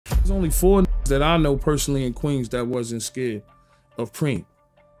There's only 4 that I know personally in Queens that wasn't scared of Preem.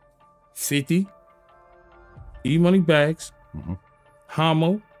 50, E-Money Bags,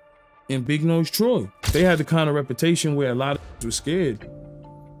 Homo, and Big Nose Troy. They had the kind of reputation where a lot of were scared.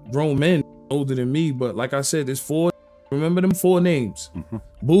 Grown men older than me, but like I said, there's 4. Remember them 4 names.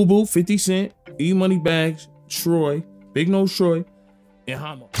 Boo Boo, 50 Cent, E-Money Bags, Troy, Big Nose Troy, and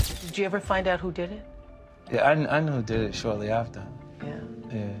Homo. Did you ever find out who did it? Yeah, I knew who did it shortly after. Yeah.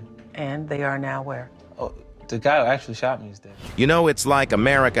 Yeah. And they are now where? Oh, the guy who actually shot me is dead. You know, it's like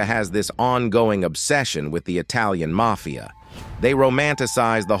America has this ongoing obsession with the Italian mafia. They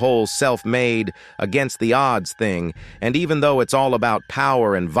romanticize the whole self-made, against-the-odds thing, and even though it's all about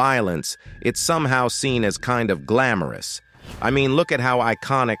power and violence, it's somehow seen as kind of glamorous. I mean, look at how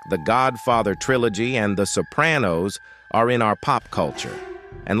iconic the Godfather trilogy and the Sopranos are in our pop culture.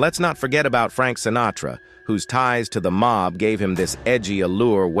 And let's not forget about Frank Sinatra, whose ties to the mob gave him this edgy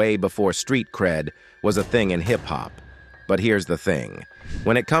allure way before street cred was a thing in hip-hop. But here's the thing.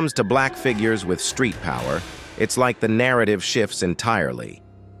 When it comes to black figures with street power, it's like the narrative shifts entirely.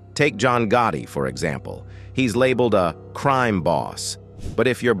 Take John Gotti, for example. He's labeled a crime boss. But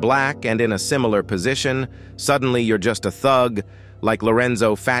if you're black and in a similar position, suddenly you're just a thug, like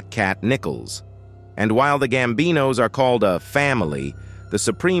Lorenzo Fat Cat Nichols. And while the Gambinos are called a family, the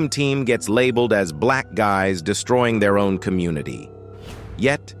Supreme Team gets labeled as black guys destroying their own community.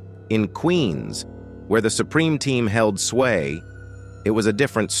 Yet, in Queens, where the Supreme Team held sway, it was a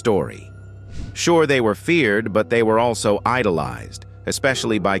different story. Sure, they were feared, but they were also idolized,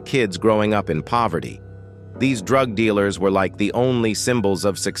 especially by kids growing up in poverty. These drug dealers were like the only symbols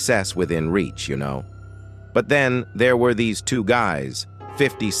of success within reach, you know. But then there were these 2 guys,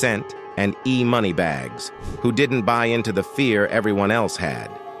 50 Cent and E-Money Bags, who didn't buy into the fear everyone else had.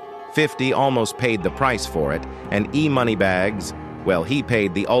 50 almost paid the price for it, and E-Money Bags, well, he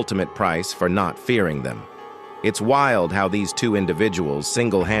paid the ultimate price for not fearing them. It's wild how these 2 individuals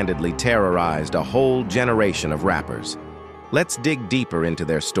single-handedly terrorized a whole generation of rappers. Let's dig deeper into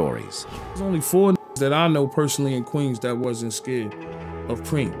their stories. There's only 4 that I know personally in Queens that wasn't scared of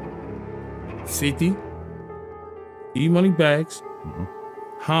Preem. 50, E-Money Bags,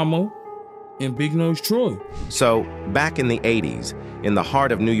 Homo, and Big Nose Troy. So, back in the 80s, in the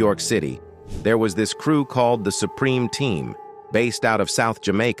heart of New York City, there was this crew called the Supreme Team, based out of South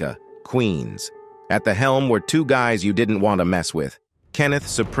Jamaica, Queens. At the helm were 2 guys you didn't want to mess with, Kenneth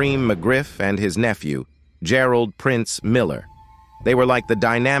Supreme McGriff and his nephew, Gerald Prince Miller. They were like the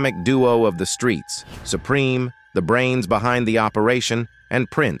dynamic duo of the streets, Supreme, the brains behind the operation, and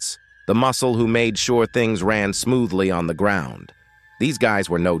Prince, the muscle who made sure things ran smoothly on the ground. These guys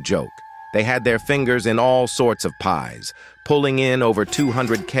were no joke. They had their fingers in all sorts of pies, pulling in over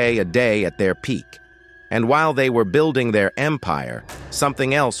 $200K a day at their peak. And while they were building their empire,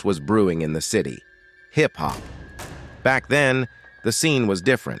 something else was brewing in the city. Hip-hop. Back then, the scene was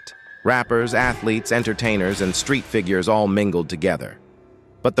different. Rappers, athletes, entertainers, and street figures all mingled together.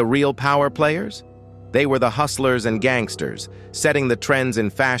 But the real power players? They were the hustlers and gangsters, setting the trends in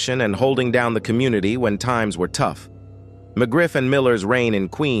fashion and holding down the community when times were tough. McGriff and Miller's reign in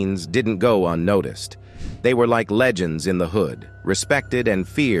Queens didn't go unnoticed. They were like legends in the hood, respected and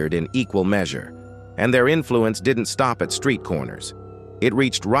feared in equal measure. And their influence didn't stop at street corners. It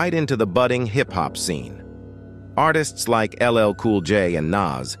reached right into the budding hip-hop scene. Artists like LL Cool J and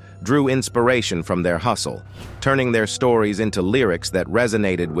Nas drew inspiration from their hustle, turning their stories into lyrics that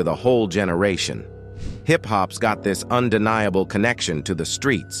resonated with a whole generation. Hip-hop's got this undeniable connection to the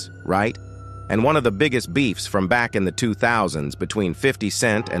streets, right? And one of the biggest beefs from back in the 2000s between 50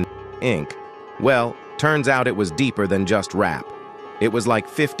 Cent and Inc., well, turns out it was deeper than just rap. It was like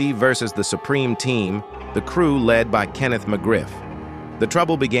 50 versus the Supreme Team, the crew led by Kenneth McGriff. The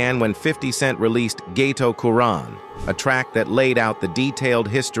trouble began when 50 Cent released Gato Quran, a track that laid out the detailed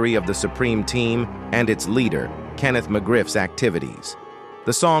history of the Supreme Team and its leader, Kenneth McGriff's activities.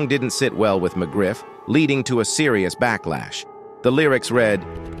 The song didn't sit well with McGriff, leading to a serious backlash. The lyrics read,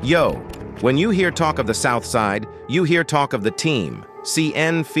 "Yo, when you hear talk of the South Side, you hear talk of the team.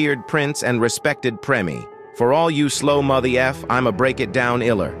 CN feared Prince and respected Premi. For all you slow mother F, I'ma break it down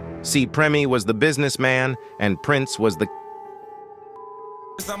iller. See, Premi was the businessman, and Prince was the..."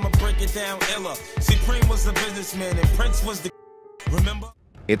 I'ma break it down iller. Supreme was the businessman, and Prince was the... Remember?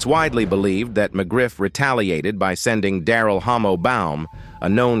 It's widely believed that McGriff retaliated by sending Daryl Homo Baum, a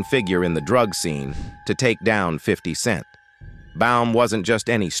known figure in the drug scene, to take down 50 Cent. Baum wasn't just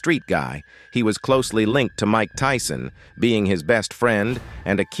any street guy. He was closely linked to Mike Tyson, being his best friend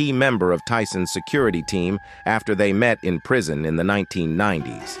and a key member of Tyson's security team after they met in prison in the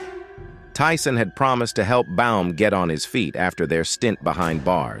 1990s. Tyson had promised to help Baum get on his feet after their stint behind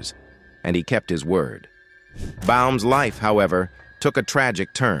bars, and he kept his word. Baum's life, however, took a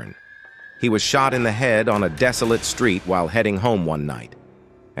tragic turn. He was shot in the head on a desolate street while heading home one night,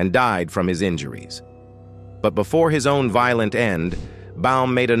 and died from his injuries. But before his own violent end,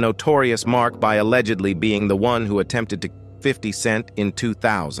 Baum made a notorious mark by allegedly being the one who attempted to kill 50 Cent in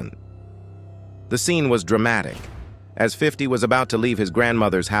 2000. The scene was dramatic. As 50 was about to leave his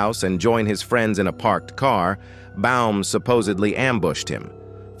grandmother's house and join his friends in a parked car, Baum supposedly ambushed him,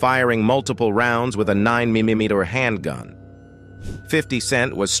 firing multiple rounds with a 9mm handgun. 50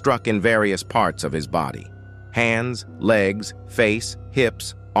 Cent was struck in various parts of his body: hands, legs, face,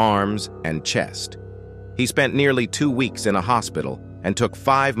 hips, arms, and chest. He spent nearly 2 weeks in a hospital and took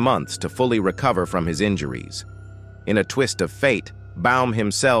 5 months to fully recover from his injuries. In a twist of fate, Baum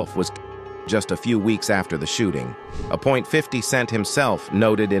himself was just a few weeks after the shooting, a point 50 Cent himself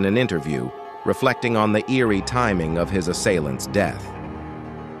noted in an interview, reflecting on the eerie timing of his assailant's death.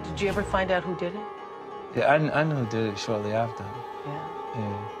 Did you ever find out who did it? Yeah, I knew who did it shortly after.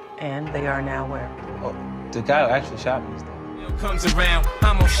 Yeah. And they are now where? Oh, the guy who actually shot me is dead. Comes around,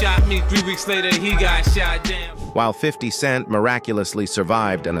 almost shot me. 3 weeks later, he got shot down. While 50 Cent miraculously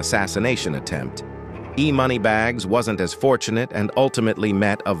survived an assassination attempt, E Moneybags wasn't as fortunate and ultimately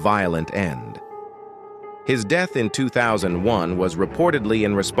met a violent end. His death in 2001 was reportedly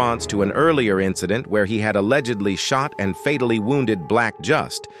in response to an earlier incident where he had allegedly shot and fatally wounded Black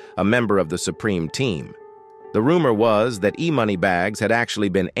Just, a member of the Supreme team. The rumor was that E Moneybags had actually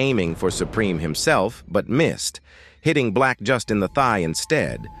been aiming for Supreme himself, but missed, hitting Black Just in the thigh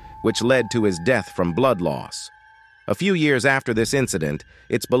instead, which led to his death from blood loss. A few years after this incident,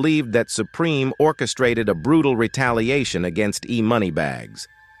 it's believed that Supreme orchestrated a brutal retaliation against E Moneybags.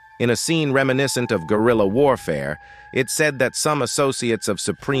 In a scene reminiscent of guerrilla warfare, it's said that some associates of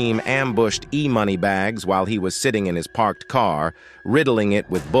Supreme ambushed E Moneybags while he was sitting in his parked car, riddling it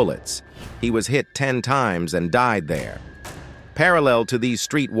with bullets. He was hit 10 times and died there. Parallel to these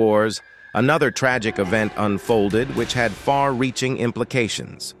street wars, another tragic event unfolded which had far-reaching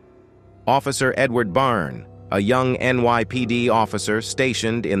implications. Officer Edward Byrne, a young NYPD officer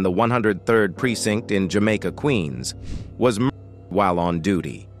stationed in the 103rd Precinct in Jamaica, Queens, was murdered while on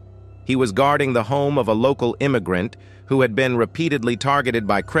duty. He was guarding the home of a local immigrant who had been repeatedly targeted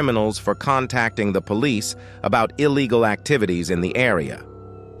by criminals for contacting the police about illegal activities in the area.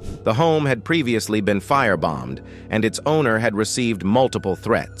 The home had previously been firebombed, and its owner had received multiple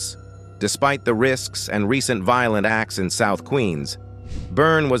threats. Despite the risks and recent violent acts in South Queens,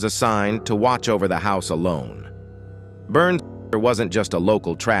 Byrne was assigned to watch over the house alone. Byrne's murder wasn't just a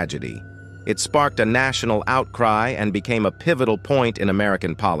local tragedy. It sparked a national outcry and became a pivotal point in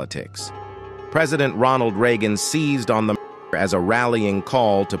American politics. President Ronald Reagan seized on the murder as a rallying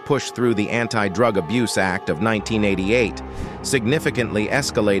call to push through the Anti-Drug Abuse Act of 1988, significantly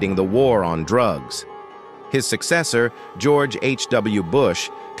escalating the war on drugs. His successor, George H.W. Bush,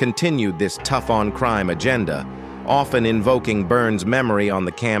 continued this tough-on-crime agenda, often invoking Byrne's memory on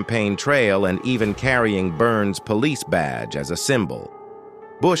the campaign trail and even carrying Byrne's police badge as a symbol.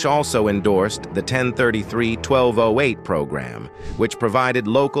 Bush also endorsed the 1033-1208 program, which provided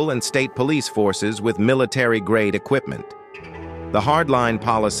local and state police forces with military-grade equipment. The hardline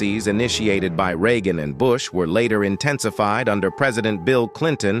policies initiated by Reagan and Bush were later intensified under President Bill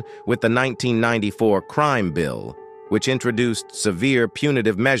Clinton with the 1994 Crime Bill, which introduced severe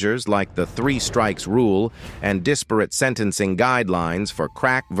punitive measures like the 3 strikes rule and disparate sentencing guidelines for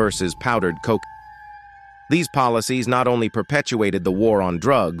crack versus powdered cocaine. These policies not only perpetuated the war on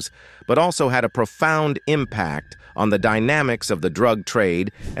drugs, but also had a profound impact on the dynamics of the drug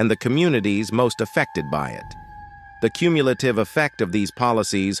trade and the communities most affected by it. The cumulative effect of these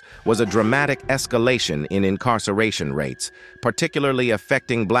policies was a dramatic escalation in incarceration rates, particularly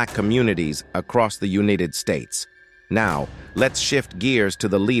affecting Black communities across the United States. Now, let's shift gears to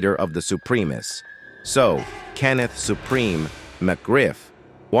the leader of the Supremists. So, Kenneth Supreme McGriff,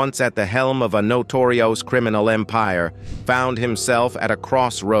 once at the helm of a notorious criminal empire, found himself at a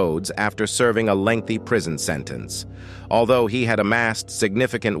crossroads after serving a lengthy prison sentence. Although he had amassed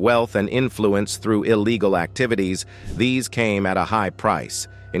significant wealth and influence through illegal activities, these came at a high price,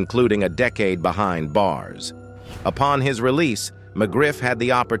 including a decade behind bars. Upon his release, McGriff had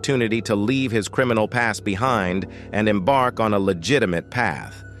the opportunity to leave his criminal past behind and embark on a legitimate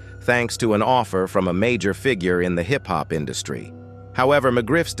path, thanks to an offer from a major figure in the hip-hop industry. However,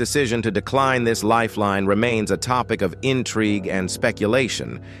 McGriff's decision to decline this lifeline remains a topic of intrigue and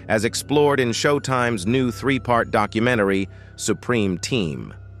speculation, as explored in Showtime's new 3-part documentary, Supreme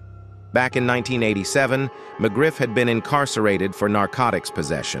Team. Back in 1987, McGriff had been incarcerated for narcotics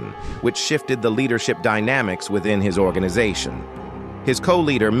possession, which shifted the leadership dynamics within his organization. His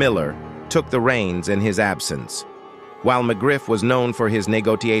co-leader, Miller, took the reins in his absence. While McGriff was known for his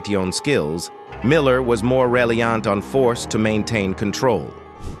negotiation skills, Miller was more reliant on force to maintain control.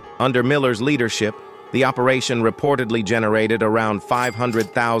 Under Miller's leadership, the operation reportedly generated around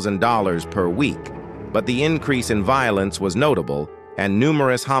 $500,000 per week, but the increase in violence was notable, and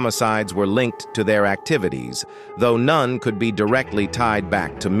numerous homicides were linked to their activities, though none could be directly tied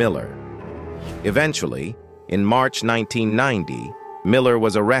back to Miller. Eventually, in March 1990, Miller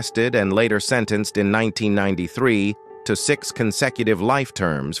was arrested and later sentenced in 1993 to 6 consecutive life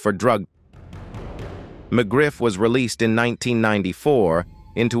terms for drug. McGriff was released in 1994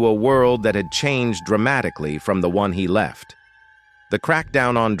 into a world that had changed dramatically from the one he left. The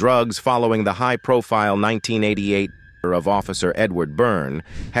crackdown on drugs following the high-profile 1988 of Officer Edward Byrne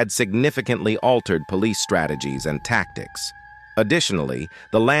had significantly altered police strategies and tactics. Additionally,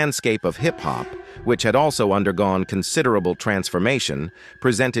 the landscape of hip-hop, which had also undergone considerable transformation,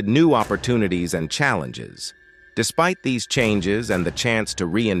 presented new opportunities and challenges. Despite these changes and the chance to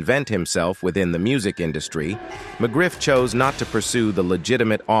reinvent himself within the music industry, McGriff chose not to pursue the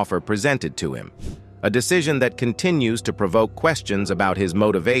legitimate offer presented to him, a decision that continues to provoke questions about his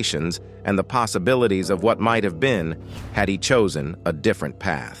motivations and the possibilities of what might have been had he chosen a different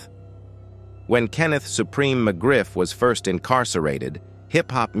path. When Kenneth Supreme McGriff was first incarcerated,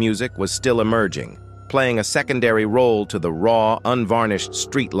 hip-hop music was still emerging, playing a secondary role to the raw, unvarnished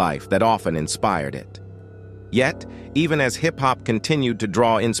street life that often inspired it. Yet, even as hip-hop continued to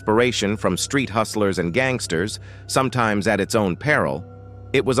draw inspiration from street hustlers and gangsters, sometimes at its own peril,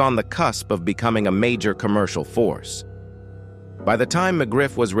 it was on the cusp of becoming a major commercial force. By the time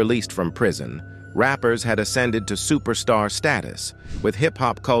McGriff was released from prison, rappers had ascended to superstar status, with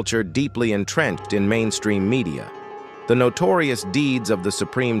hip-hop culture deeply entrenched in mainstream media. The notorious deeds of the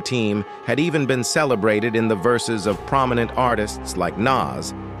Supreme Team had even been celebrated in the verses of prominent artists like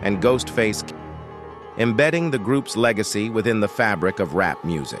Nas and Ghostface, embedding the group's legacy within the fabric of rap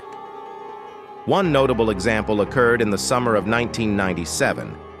music. One notable example occurred in the summer of 1997,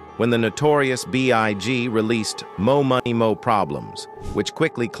 when the notorious B.I.G. released Mo Money Mo Problems, which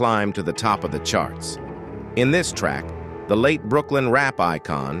quickly climbed to the top of the charts. In this track, the late Brooklyn rap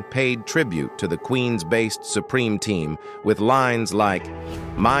icon paid tribute to the Queens-based Supreme Team with lines like,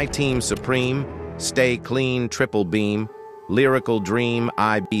 "My Team Supreme, Stay Clean, Triple Beam, Lyrical Dream,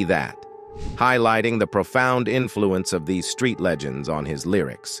 I Be That," highlighting the profound influence of these street legends on his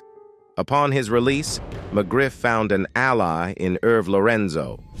lyrics. Upon his release, McGriff found an ally in Irv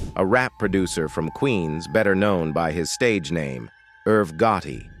Lorenzo, a rap producer from Queens better known by his stage name, Irv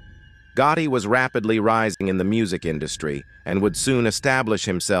Gotti. Gotti was rapidly rising in the music industry and would soon establish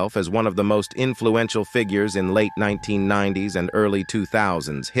himself as one of the most influential figures in late 1990s and early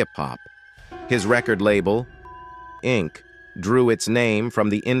 2000s hip-hop. His record label, Inc., drew its name from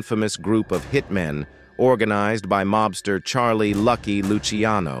the infamous group of hitmen organized by mobster Charlie Lucky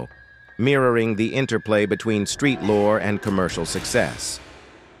Luciano, mirroring the interplay between street lore and commercial success.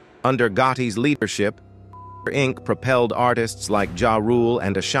 Under Gotti's leadership, Inc. propelled artists like Ja Rule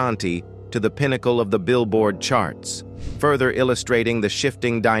and Ashanti to the pinnacle of the Billboard charts, further illustrating the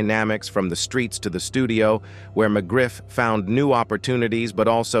shifting dynamics from the streets to the studio, where McGriff found new opportunities but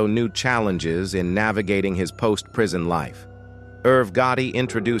also new challenges in navigating his post-prison life. Irv Gotti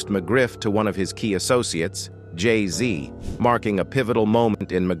introduced McGriff to one of his key associates, JayZ, marking a pivotal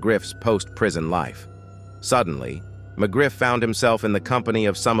moment in McGriff's post-prison life. Suddenly, McGriff found himself in the company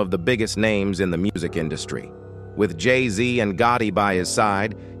of some of the biggest names in the music industry. With JayZ and Gotti by his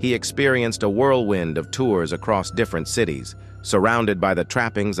side, he experienced a whirlwind of tours across different cities, surrounded by the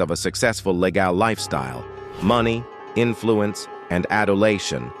trappings of a successful legal lifestyle, money, influence, and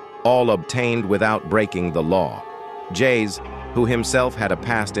adulation, all obtained without breaking the law. JayZ, who himself had a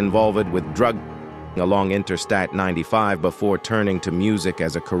past involved with drug along Interstate 95 before turning to music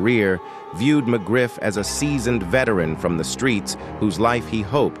as a career, viewed McGriff as a seasoned veteran from the streets whose life he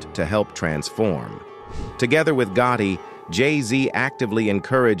hoped to help transform. Together with Gotti, JayZ actively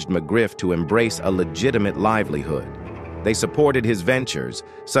encouraged McGriff to embrace a legitimate livelihood. They supported his ventures,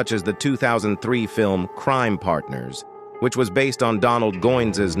 such as the 2003 film Crime Partners, which was based on Donald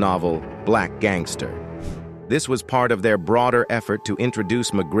Goines' novel Black Gangster. This was part of their broader effort to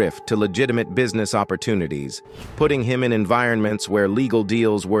introduce McGriff to legitimate business opportunities, putting him in environments where legal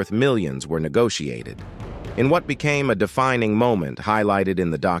deals worth millions were negotiated. In what became a defining moment highlighted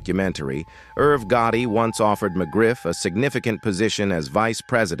in the documentary, Irv Gotti once offered McGriff a significant position as vice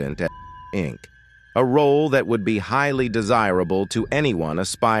president at Inc., a role that would be highly desirable to anyone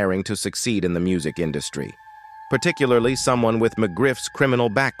aspiring to succeed in the music industry, particularly someone with McGriff's criminal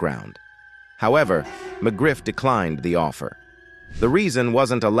background. However, McGriff declined the offer. The reason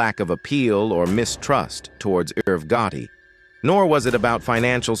wasn't a lack of appeal or mistrust towards Irv Gotti, nor was it about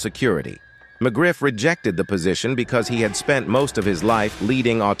financial security. McGriff rejected the position because he had spent most of his life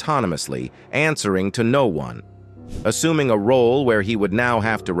leading autonomously, answering to no one. Assuming a role where he would now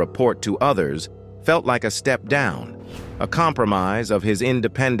have to report to others felt like a step down, a compromise of his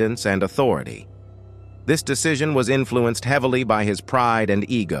independence and authority. This decision was influenced heavily by his pride and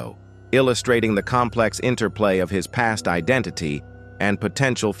ego, illustrating the complex interplay of his past identity and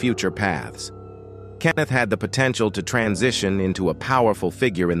potential future paths. Kenneth had the potential to transition into a powerful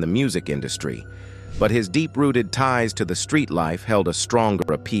figure in the music industry, but his deep-rooted ties to the street life held a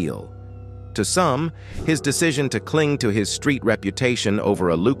stronger appeal. To some, his decision to cling to his street reputation over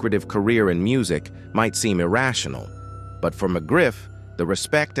a lucrative career in music might seem irrational, but for McGriff, the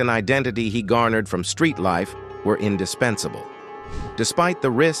respect and identity he garnered from street life were indispensable. Despite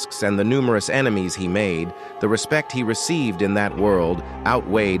the risks and the numerous enemies he made, the respect he received in that world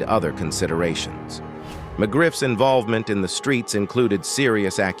outweighed other considerations. McGriff's involvement in the streets included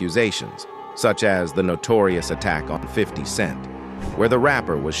serious accusations, such as the notorious attack on 50 Cent, where the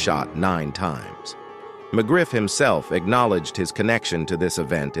rapper was shot 9 times. McGriff himself acknowledged his connection to this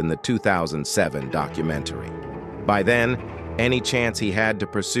event in the 2007 documentary. By then, any chance he had to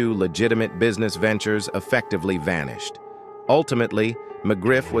pursue legitimate business ventures effectively vanished. Ultimately,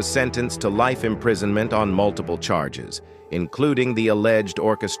 McGriff was sentenced to life imprisonment on multiple charges, including the alleged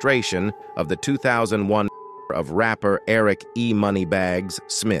orchestration of the 2001 of rapper Eric E. Moneybags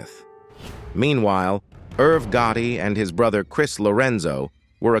Smith. Meanwhile, Irv Gotti and his brother Chris Lorenzo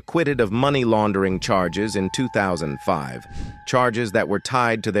were acquitted of money laundering charges in 2005, charges that were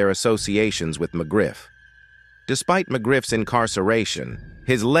tied to their associations with McGriff. Despite McGriff's incarceration,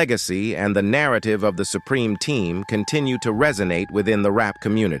 his legacy and the narrative of the Supreme Team continue to resonate within the rap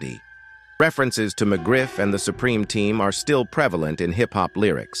community. References to McGriff and the Supreme Team are still prevalent in hip-hop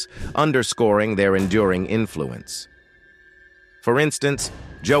lyrics, underscoring their enduring influence. For instance,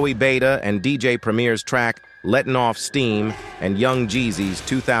 Joey Beta and DJ Premier's track Lettin' Off Steam and Young Jeezy's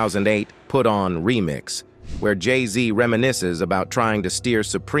 2008 Put On remix, where JayZ reminisces about trying to steer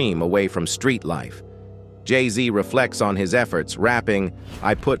Supreme away from street life. JayZ reflects on his efforts, rapping,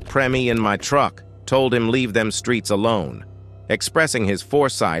 "I put Premi in my truck, told him leave them streets alone," expressing his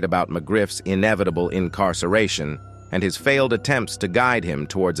foresight about McGriff's inevitable incarceration and his failed attempts to guide him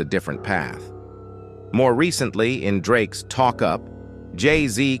towards a different path. More recently, in Drake's Talk Up,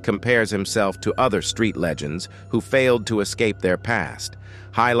 JayZ compares himself to other street legends who failed to escape their past,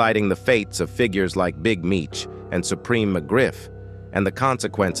 highlighting the fates of figures like Big Meech and Supreme McGriff and the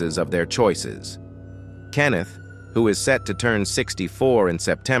consequences of their choices. Kenneth, who is set to turn 64 in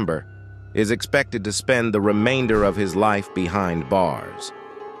September, is expected to spend the remainder of his life behind bars,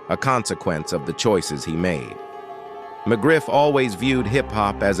 a consequence of the choices he made. McGriff always viewed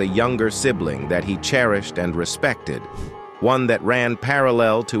hip-hop as a younger sibling that he cherished and respected, one that ran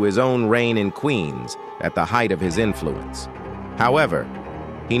parallel to his own reign in Queens at the height of his influence. However,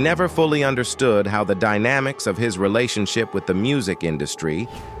 he never fully understood how the dynamics of his relationship with the music industry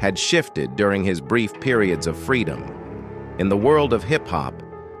had shifted during his brief periods of freedom. In the world of hip-hop,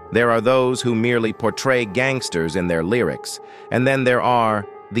 there are those who merely portray gangsters in their lyrics, and then there are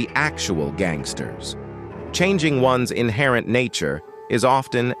the actual gangsters. Changing one's inherent nature is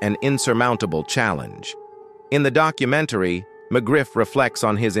often an insurmountable challenge. In the documentary, McGriff reflects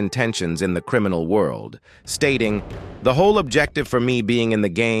on his intentions in the criminal world, stating, "The whole objective for me being in the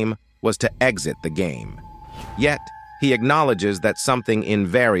game was to exit the game." Yet, he acknowledges that something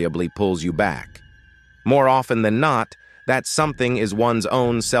invariably pulls you back. More often than not, that something is one's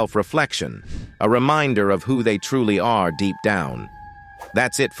own self-reflection, a reminder of who they truly are deep down.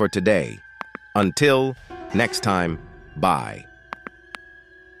 That's it for today. Until next time, bye.